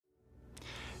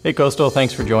Hey Coastal,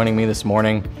 thanks for joining me this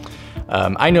morning.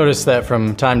 I notice that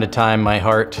from time to time my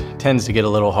heart tends to get a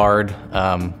little hard.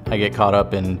 I get caught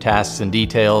up in tasks and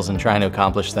details and trying to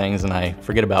accomplish things, and I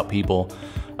forget about people.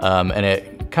 And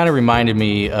it kind of reminded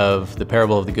me of the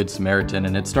parable of the Good Samaritan,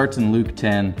 and it starts in Luke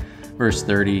 10, verse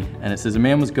 30, and it says, "A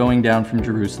man was going down from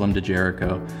Jerusalem to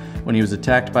Jericho when he was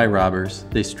attacked by robbers.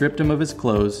 They stripped him of his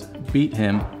clothes, beat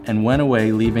him, and went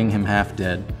away, leaving him half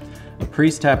dead. A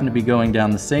priest happened to be going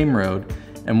down the same road,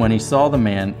 and when he saw the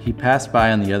man, he passed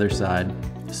by on the other side.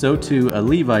 So too a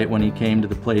Levite, when he came to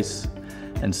the place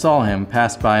and saw him,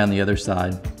 passed by on the other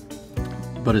side.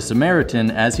 But a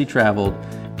Samaritan, as he traveled,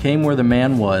 came where the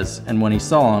man was, and when he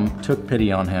saw him, took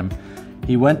pity on him.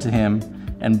 He went to him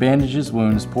and bandaged his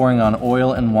wounds, pouring on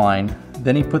oil and wine.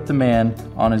 Then he put the man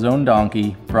on his own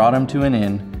donkey, brought him to an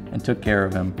inn, and took care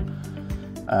of him.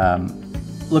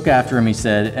 Look after him," he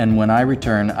said, "and when I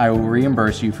return, I will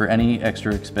reimburse you for any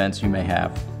extra expense you may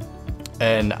have."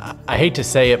 And I hate to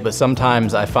say it, but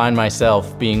sometimes I find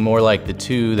myself being more like the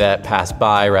two that pass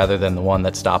by rather than the one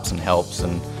that stops and helps.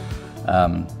 And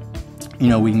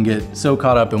we can get so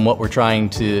caught up in what we're trying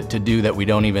to do that we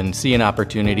don't even see an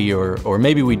opportunity, or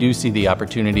maybe we do see the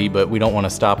opportunity, but we don't want to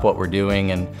stop what we're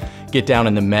doing and get down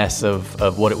in the mess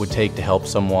of what it would take to help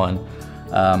someone.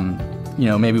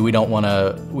 Maybe we don't want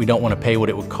to pay what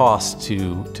it would cost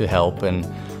to help. And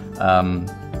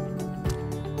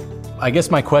I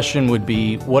guess my question would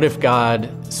be, what if God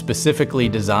specifically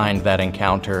designed that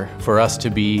encounter for us to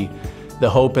be the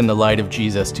hope and the light of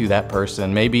Jesus to that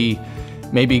person? Maybe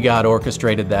God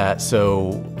orchestrated that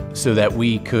so that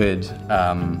we could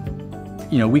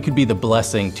be the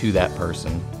blessing to that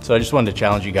person. So I just wanted to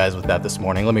challenge you guys with that this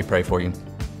morning. Let me pray for you.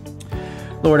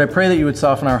 Lord, I pray that you would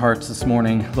soften our hearts this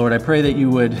morning. Lord, I pray that you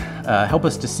would help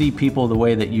us to see people the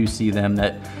way that you see them,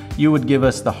 that you would give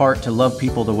us the heart to love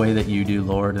people the way that you do,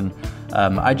 Lord. And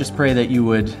I just pray that you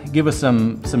would give us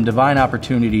some divine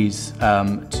opportunities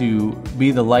to be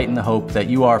the light and the hope that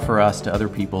you are for us to other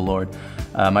people, Lord.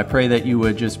 I pray that you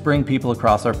would just bring people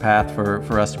across our path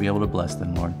for us to be able to bless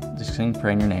them, Lord. Just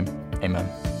pray in your name. Amen.